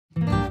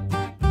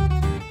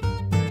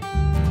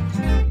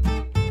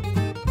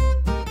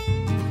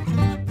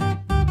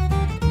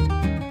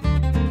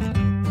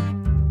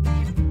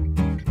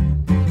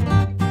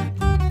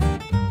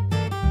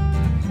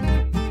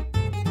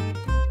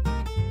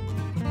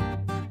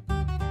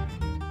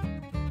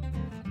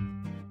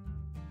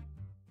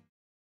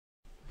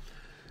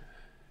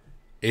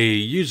A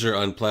user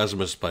on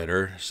Plasma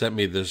Spider sent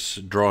me this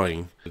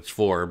drawing. It's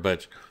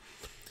but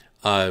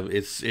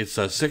it's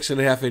a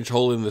 6.5-inch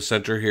hole in the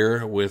center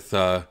here with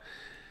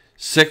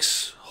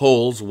 6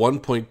 holes,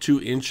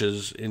 1.2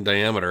 inches in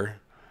diameter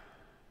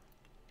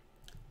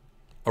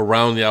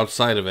around the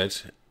outside of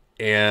it,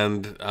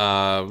 and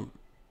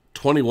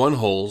 21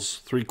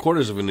 holes,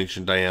 3/4 of an inch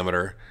in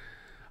diameter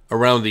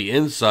around the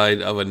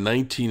inside of a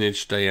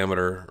 19-inch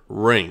diameter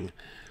ring.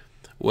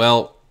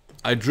 Well,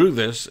 I drew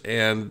this,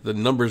 and the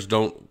numbers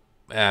don't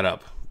add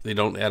up. They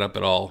don't add up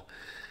at all.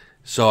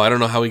 So I don't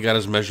know how he got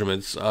his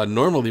measurements.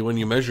 Normally, when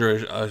you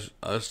measure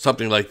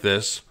something like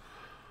this,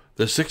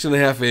 the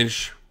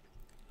 6.5-inch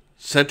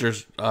center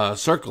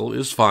circle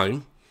is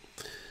fine,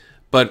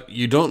 but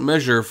you don't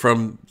measure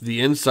from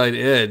the inside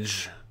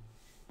edge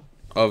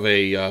of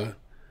a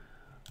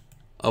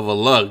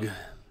lug.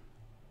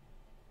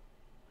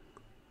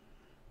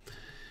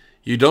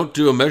 You don't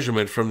do a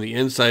measurement from the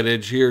inside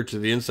edge here to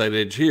the inside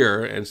edge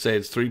here and say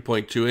it's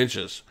 3.2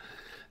 inches.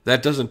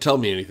 That doesn't tell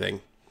me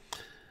anything.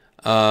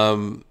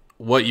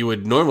 What you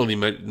would normally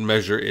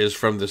measure is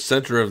from the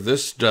center of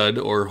this stud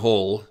or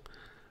hole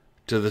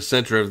to the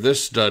center of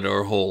this stud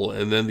or hole,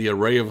 and then the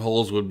array of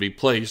holes would be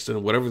placed,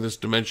 and whatever this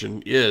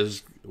dimension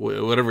is,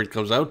 whatever it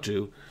comes out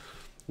to,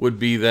 would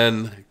be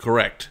then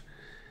correct.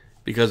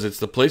 Because it's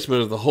the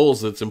placement of the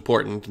holes that's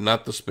important,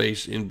 not the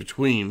space in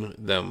between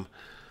them.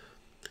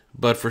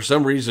 But for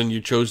some reason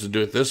you chose to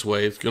do it this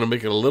way. It's going to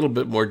make it a little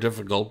bit more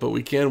difficult, but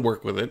we can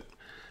work with it.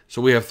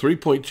 So we have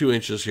 3.2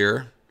 inches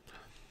here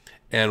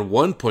and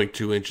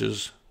 1.2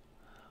 inches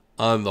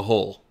on the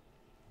hole.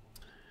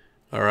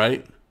 All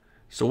right.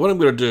 So what I'm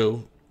going to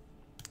do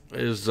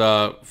is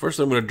first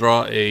I'm going to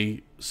draw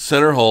a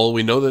center hole.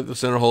 We know that the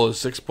center hole is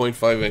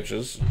 6.5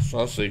 inches. So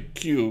I'll say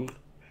Q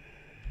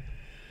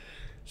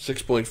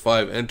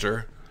 6.5,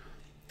 enter,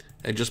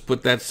 and just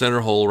put that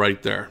center hole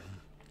right there.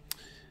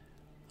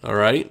 All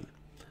right.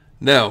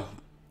 Now,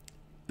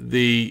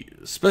 the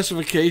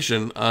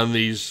specification on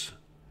these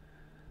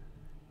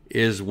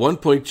is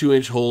 1.2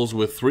 inch holes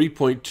with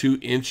 3.2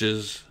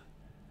 inches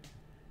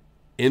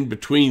in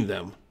between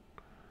them.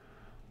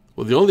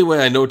 Well, the only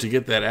way I know to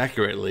get that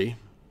accurately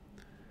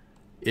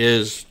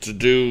is to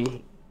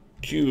do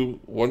Q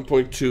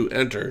 1.2,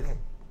 enter.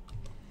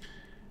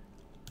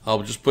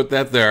 I'll just put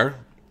that there,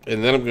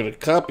 and then I'm going to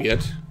copy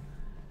it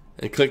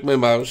and click my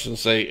mouse and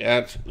say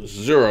at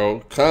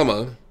 0,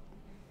 comma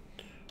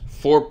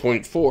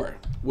 4.4,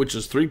 which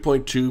is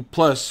 3.2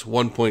 plus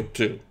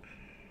 1.2.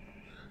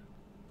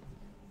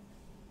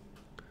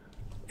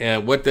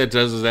 And what that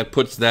does is that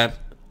puts that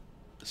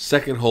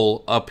second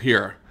hole up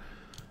here.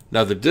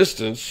 Now the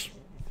distance,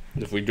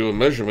 if we do a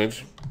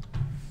measurement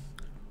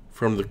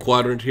from the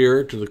quadrant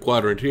here to the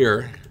quadrant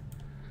here,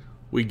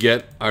 we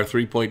get our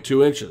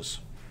 3.2 inches.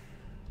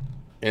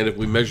 And if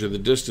we measure the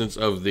distance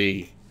of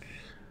the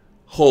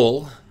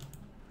hole,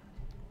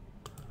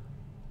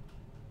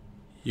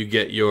 you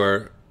get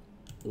your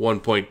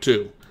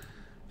 1.2.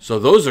 So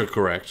those are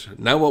correct.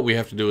 Now what we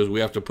have to do is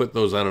we have to put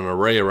those on an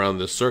array around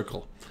this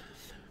circle.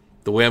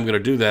 The way I'm going to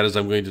do that is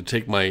I'm going to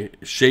take my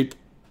shape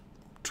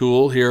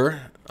tool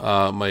here,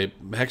 my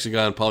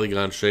hexagon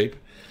polygon shape.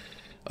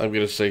 I'm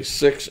going to say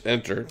 6,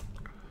 enter,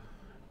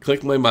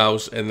 click my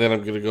mouse, and then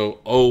I'm going to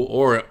go O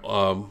or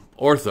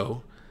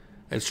ortho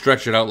and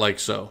stretch it out like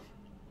so.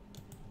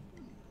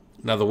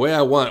 Now the way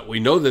I want, we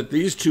know that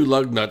these two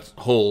lug nut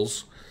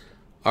holes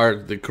are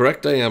the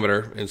correct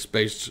diameter and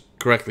spaced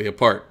correctly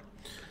apart.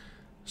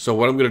 So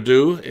what I'm going to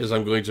do is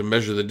I'm going to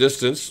measure the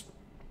distance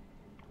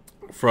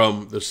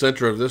from the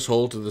center of this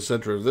hole to the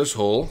center of this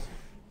hole.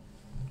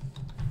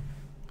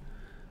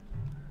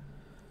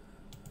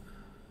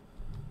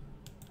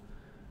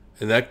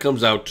 And that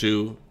comes out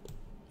to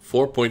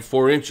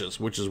 4.4 inches,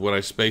 which is what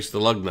I spaced the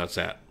lug nuts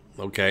at.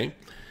 Okay?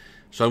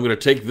 So I'm going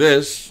to take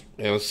this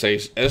and let's say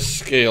S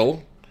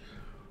scale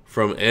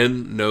from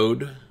N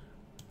node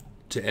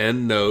to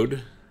N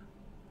node,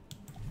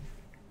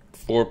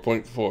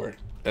 4.4,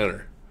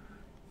 enter.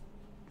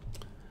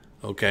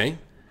 Okay?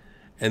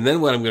 And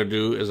then what I'm going to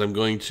do is I'm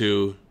going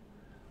to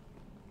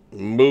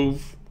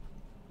move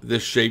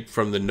this shape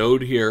from the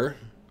node here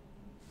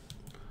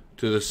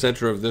to the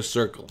center of this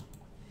circle.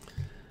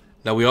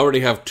 Now we already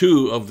have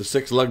 2 of the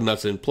 6 lug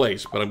nuts in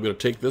place, but I'm going to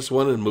take this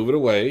one and move it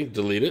away,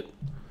 delete it.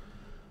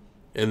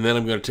 And then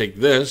I'm going to take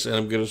this and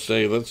I'm going to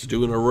say let's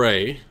do an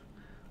array,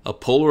 a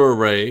polar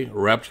array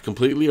wrapped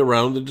completely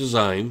around the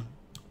design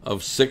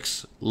of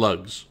 6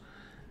 lugs.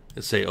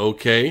 And say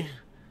OK,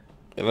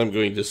 and I'm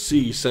going to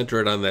center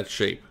it on that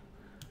shape.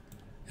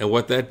 And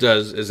what that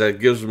does is that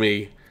gives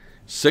me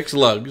 6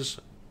 lugs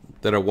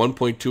that are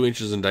 1.2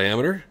 inches in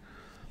diameter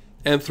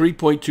and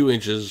 3.2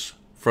 inches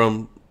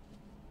from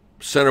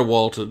center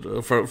wall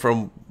to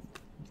from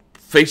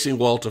facing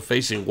wall to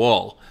facing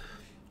wall,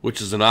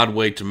 which is an odd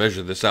way to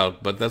measure this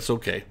out, but that's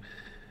okay.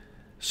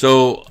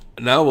 So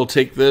now we'll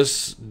take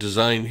this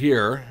design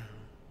here,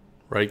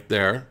 right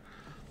there,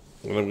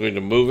 and I'm going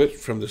to move it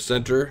from the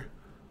center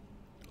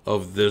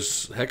of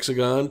this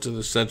hexagon to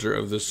the center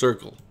of this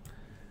circle.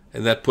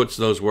 And that puts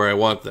those where I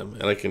want them.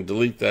 And I can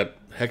delete that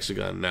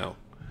hexagon now.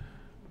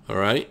 All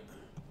right.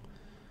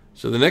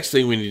 So the next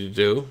thing we need to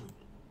do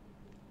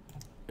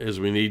is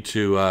we need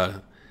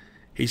to,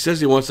 he says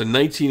he wants a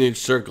 19-inch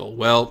circle.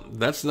 Well,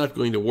 that's not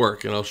going to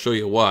work, and I'll show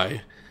you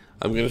why.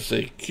 I'm going to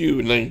say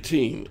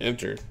Q19,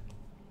 enter,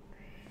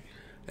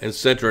 and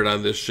center it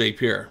on this shape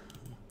here.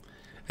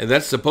 And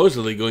that's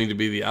supposedly going to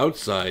be the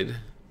outside.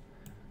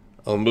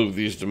 I'll move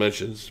these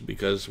dimensions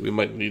because we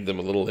might need them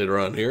a little later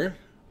on here.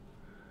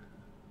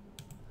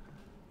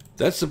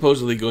 That's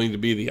supposedly going to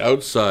be the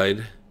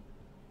outside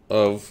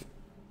of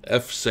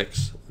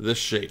F6, this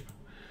shape.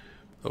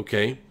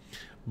 Okay?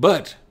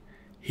 But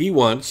he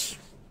wants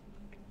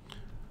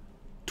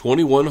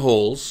 21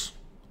 holes,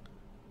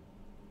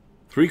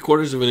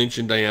 3/4 of an inch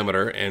in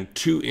diameter, and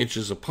 2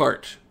 inches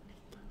apart.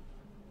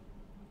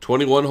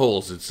 21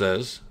 holes, it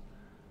says.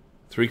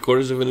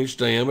 3/4 of an inch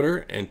diameter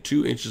and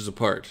 2 inches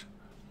apart.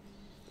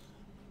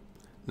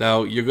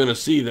 Now, you're going to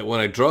see that when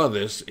I draw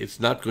this, it's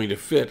not going to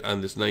fit on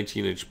this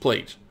 19-inch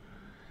plate.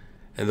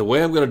 And the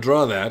way I'm going to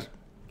draw that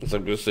is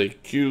I'm going to say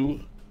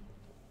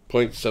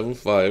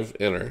Q.75,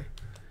 enter.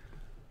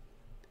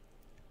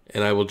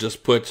 And I will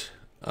just put,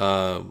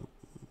 I'll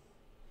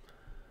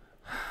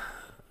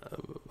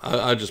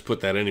just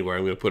put that anywhere.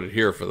 I'm going to put it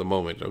here for the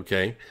moment,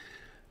 okay?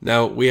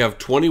 Now, we have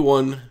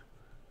 21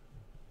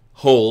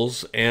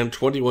 holes and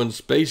 21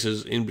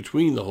 spaces in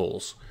between the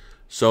holes.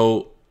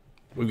 So,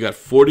 we've got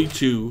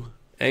 42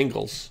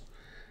 angles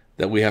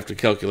that we have to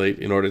calculate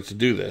in order to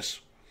do this.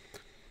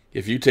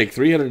 If you take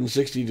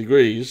 360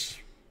 degrees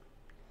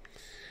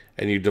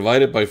and you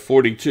divide it by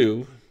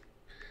 42,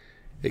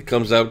 it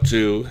comes out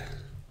to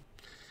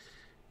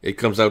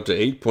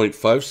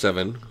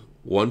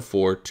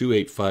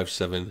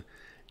 8.57142857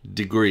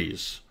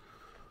 degrees.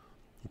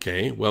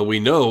 Okay, well, we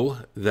know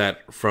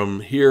that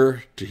from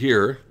here to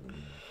here,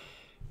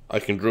 I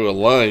can draw a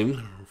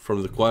line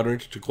from the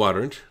quadrant to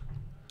quadrant,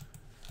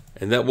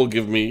 and that will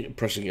give me,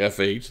 pressing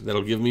F8,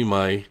 that'll give me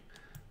my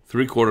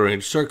 3/4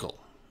 inch circle.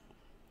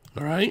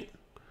 All right?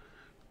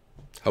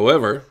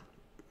 However,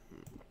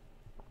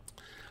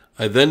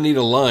 I then need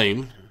a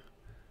line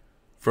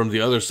from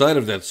the other side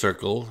of that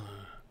circle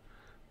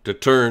to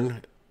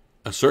turn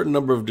a certain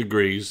number of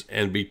degrees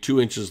and be 2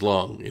 inches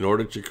long in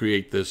order to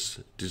create this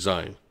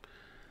design,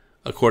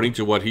 according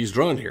to what he's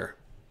drawn here.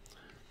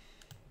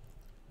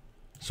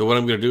 So what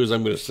I'm going to do is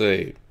I'm going to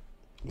say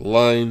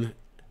line,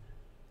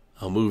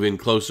 I'll move in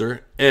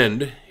closer,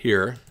 end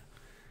here.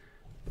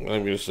 I'm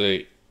going to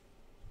say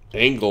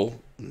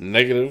angle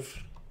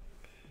negative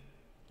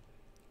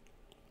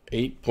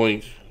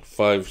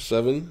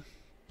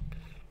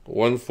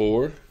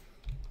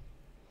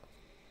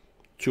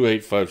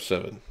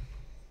 8.57142857,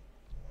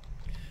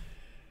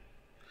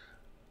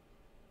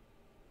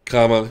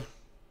 comma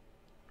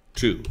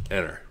 2,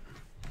 enter.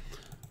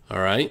 All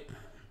right.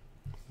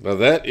 Now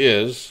that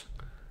is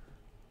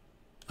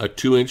a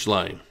 2-inch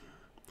line,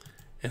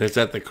 and it's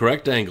at the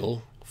correct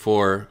angle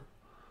for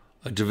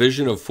a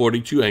division of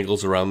 42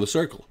 angles around the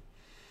circle.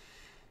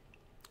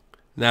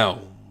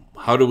 Now,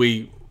 how do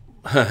we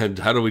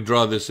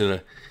draw this in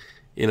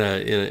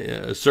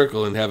a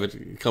circle and have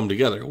it come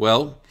together?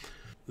 Well,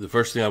 the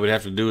first thing I would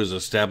have to do is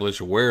establish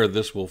where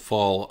this will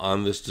fall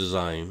on this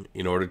design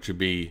in order to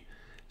be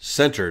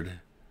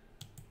centered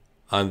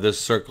on this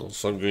circle.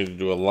 So I'm going to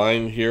do a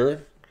line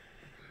here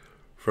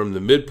from the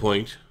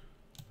midpoint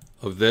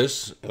of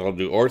this, and I'll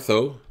do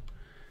ortho,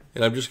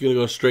 and I'm just going to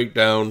go straight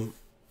down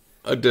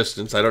a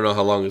distance. I don't know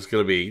how long it's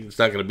going to be. It's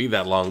not going to be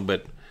that long,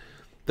 but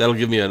that'll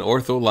give me an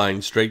ortho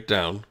line straight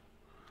down.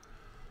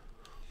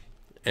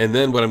 And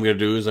then what I'm going to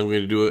do is I'm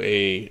going to do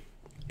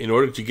in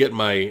order to get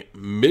my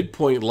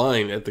midpoint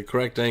line at the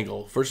correct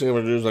angle, first thing I'm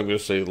going to do is I'm going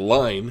to say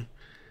line,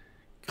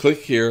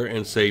 click here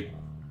and say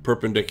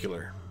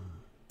perpendicular.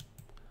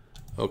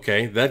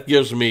 Okay, that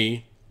gives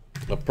me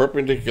a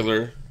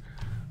perpendicular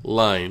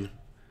line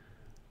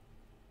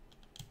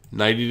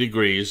 90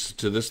 degrees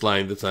to this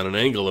line that's on an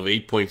angle of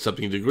 8 point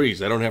something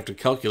degrees. I don't have to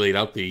calculate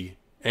out the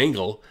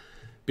angle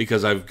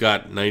because I've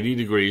got 90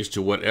 degrees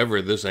to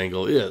whatever this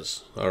angle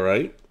is. All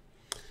right.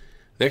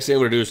 Next thing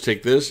I'm going to do is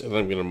take this and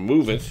I'm going to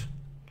move it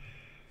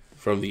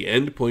from the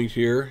end point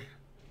here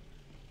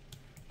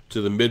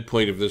to the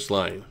midpoint of this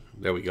line.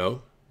 There we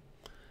go.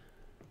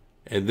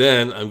 And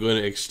then I'm going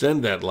to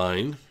extend that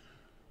line.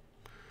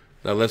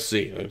 Now let's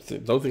see. I don't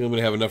think I'm going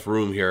to have enough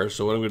room here.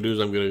 So what I'm going to do is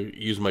I'm going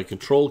to use my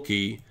control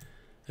key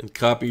and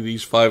copy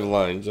these 5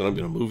 lines, and I'm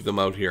going to move them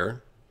out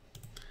here.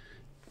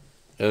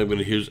 And I'm going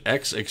to use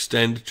X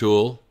extend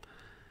tool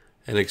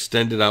and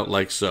extend it out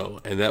like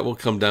so. And that will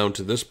come down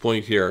to this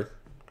point here.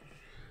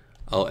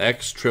 I'll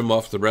X trim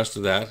off the rest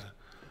of that.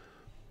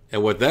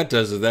 And what that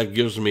does is that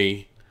gives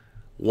me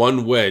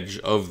one wedge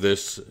of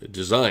this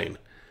design.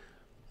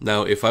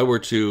 Now, if I were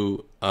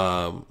to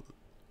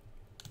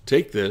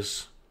take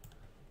this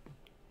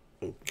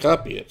and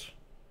copy it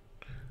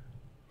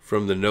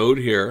from the node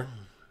here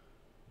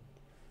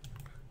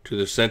to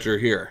the center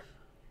here,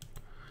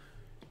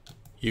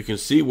 you can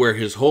see where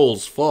his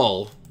holes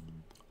fall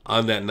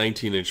on that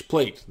 19-inch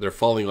plate. They're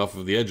falling off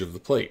of the edge of the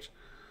plate.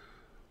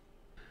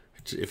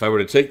 if I were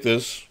to take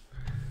this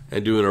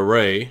and do an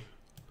array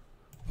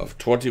of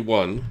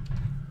 21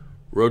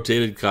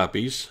 rotated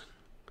copies,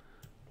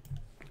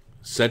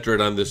 center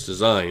it on this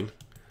design,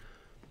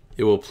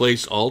 it will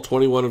place all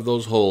 21 of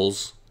those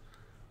holes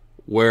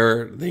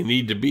where they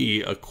need to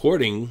be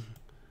according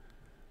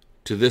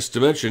to this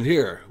dimension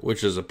here,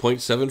 which is a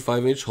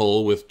 0.75 inch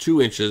hole with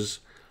 2 inches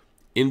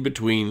in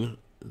between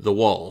the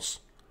walls,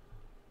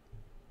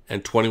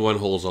 and 21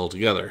 holes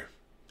altogether.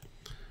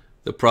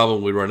 The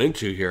problem we run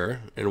into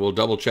here, and we'll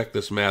double check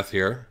this math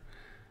here,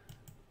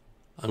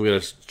 I'm going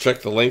to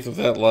check the length of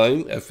that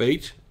line,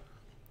 F8,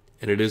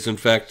 and it is in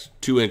fact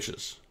 2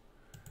 inches.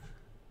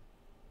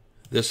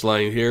 This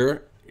line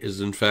here is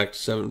in fact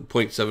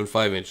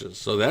 7.75 inches.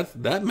 So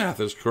that math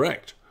is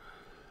correct.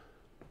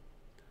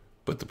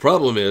 But the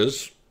problem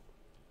is,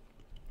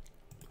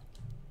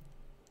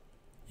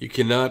 you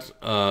cannot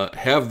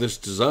have this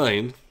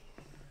design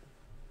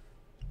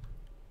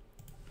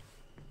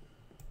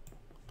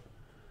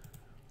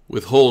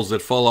with holes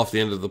that fall off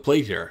the end of the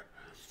plate here.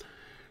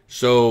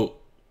 So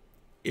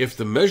if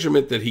the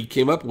measurement that he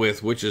came up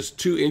with, which is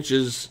 2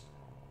 inches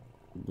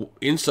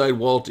inside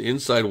wall to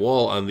inside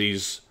wall on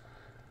these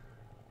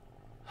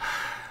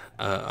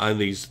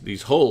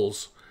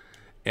holes,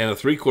 and a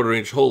 3/4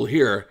 inch hole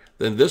here,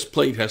 then this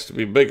plate has to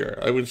be bigger.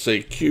 I would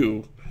say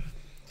Q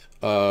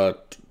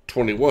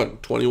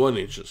 21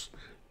 inches,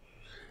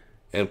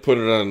 and put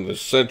it on the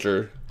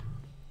center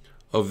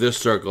of this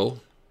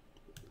circle.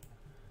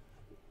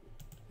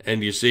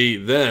 And you see,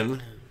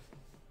 then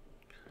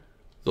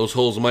those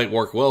holes might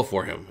work well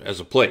for him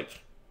as a plate,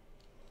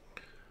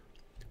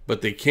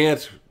 but they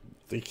can't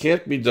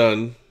be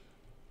done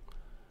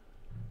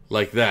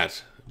like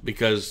that,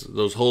 because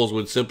those holes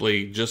would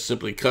simply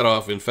cut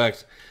off. In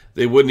fact,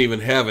 they wouldn't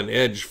even have an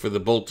edge for the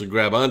bolt to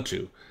grab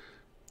onto.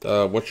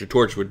 What your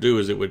torch would do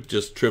is it would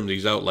just trim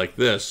these out like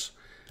this,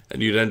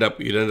 and you'd end up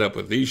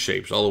with these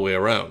shapes all the way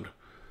around,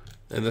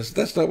 and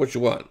that's not what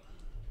you want.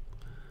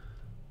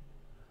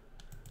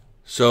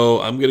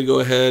 So I'm going to go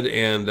ahead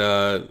and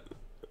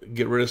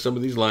get rid of some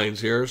of these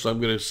lines here. So I'm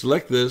going to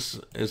select this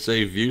and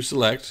say View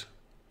Select,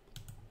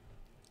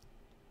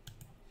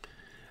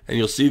 and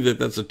you'll see that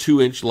that's a 2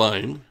 inch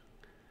line.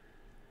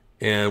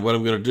 And what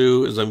I'm going to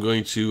do is I'm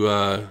going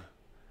to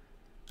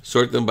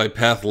sort them by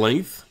path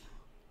length.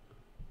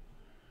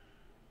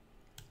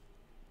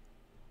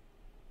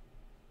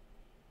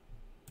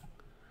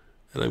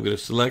 And I'm going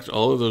to select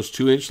all of those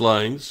 2 inch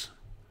lines,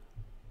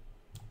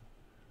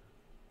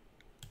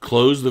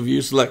 close the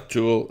View Select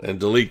tool, and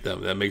delete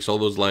them. That makes all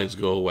those lines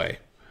go away.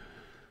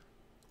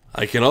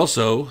 I can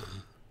also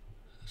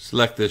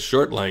select this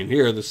short line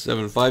here, the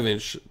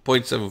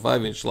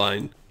 0.75 inch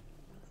line,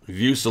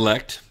 View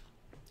Select,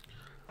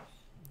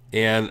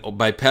 and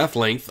by path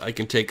length I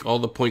can take all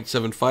the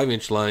 0.75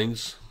 inch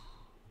lines,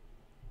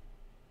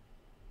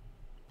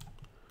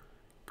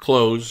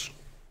 close,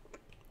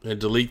 and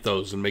delete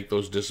those and make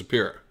those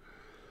disappear.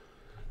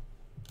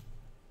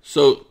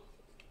 So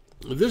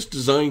this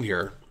design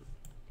here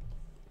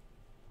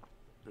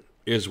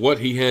is what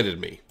he handed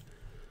me.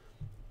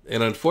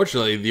 And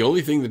unfortunately, the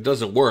only thing that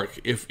doesn't work,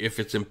 if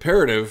it's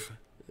imperative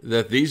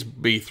that these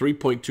be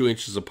 3.2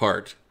 inches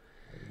apart,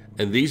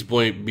 and these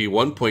be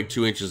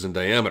 1.2 inches in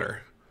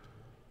diameter,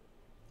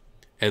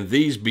 and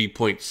these be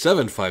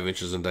 0.75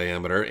 inches in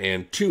diameter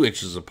and 2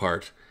 inches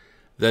apart,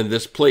 then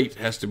this plate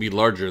has to be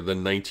larger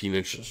than 19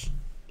 inches.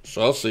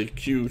 So I'll say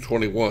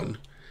Q21,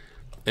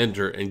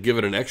 enter, and give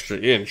it an extra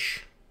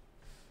inch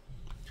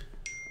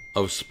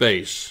of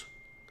space.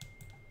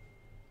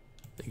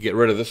 Get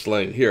rid of this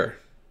line here.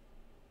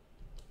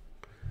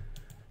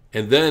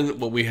 And then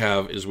what we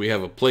have is we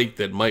have a plate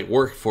that might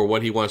work for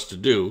what he wants to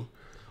do.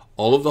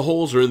 All of the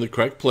holes are in the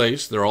correct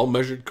place. They're all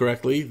measured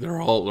correctly. They're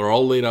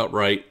all laid out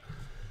right.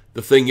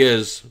 The thing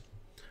is,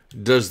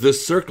 does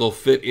this circle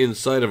fit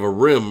inside of a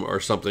rim or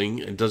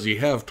something? And does he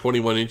have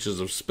 21 inches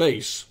of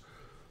space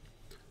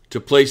to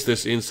place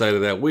this inside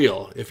of that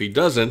wheel? If he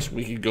doesn't,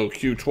 we could go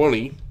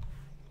Q20,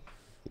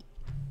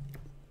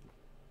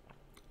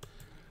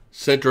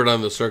 center it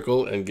on the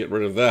circle, and get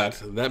rid of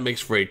that. That makes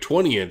for a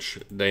 20 inch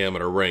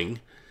diameter ring.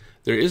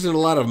 There isn't a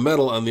lot of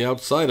metal on the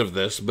outside of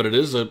this, but it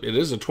is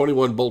a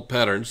 21 bolt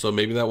pattern, so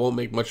maybe that won't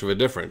make much of a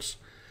difference.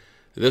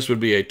 This would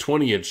be a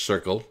 20 inch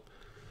circle,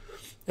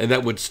 and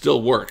that would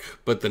still work,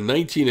 but the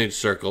 19 inch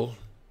circle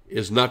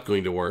is not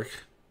going to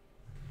work.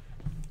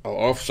 I'll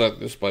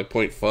offset this by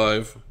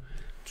 0.5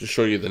 to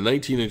show you the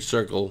 19 inch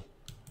circle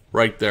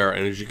right there,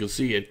 and as you can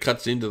see, it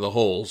cuts into the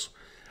holes,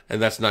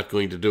 and that's not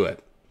going to do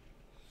it.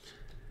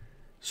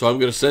 So I'm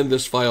going to send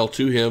this file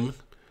to him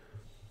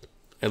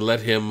and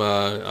let him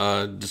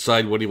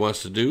decide what he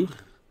wants to do,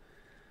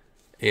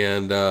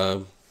 and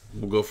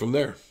we'll go from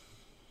there.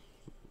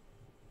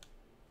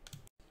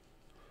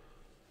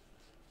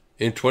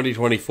 In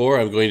 2024,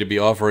 I'm going to be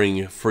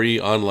offering free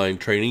online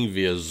training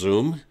via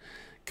Zoom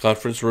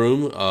conference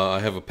room. I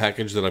have a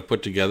package that I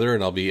put together,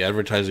 and I'll be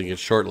advertising it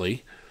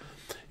shortly.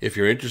 If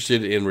you're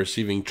interested in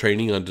receiving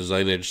training on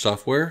Design Edge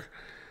software,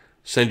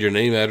 Send your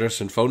name, address,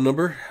 and phone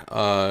number,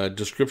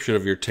 description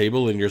of your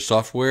table and your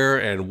software,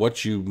 and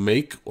what you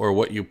make or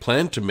what you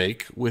plan to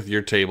make with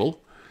your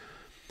table.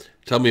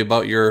 Tell me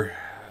about your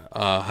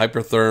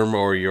Hypertherm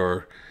or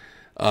your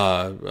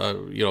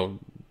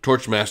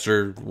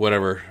Torchmaster,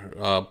 whatever,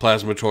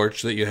 plasma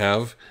torch that you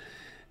have.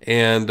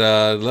 And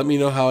let me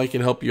know how I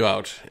can help you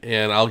out.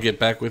 And I'll get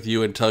back with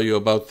you and tell you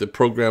about the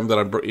program that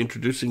I'm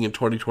introducing in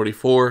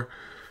 2024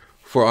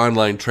 for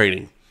online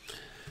training.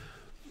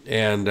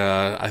 And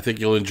I think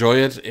you'll enjoy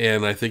it,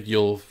 and I think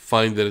you'll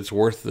find that it's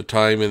worth the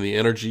time and the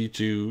energy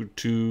to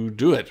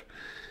do it.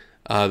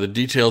 The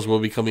details will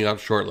be coming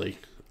out shortly.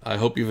 I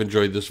hope you've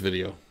enjoyed this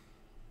video.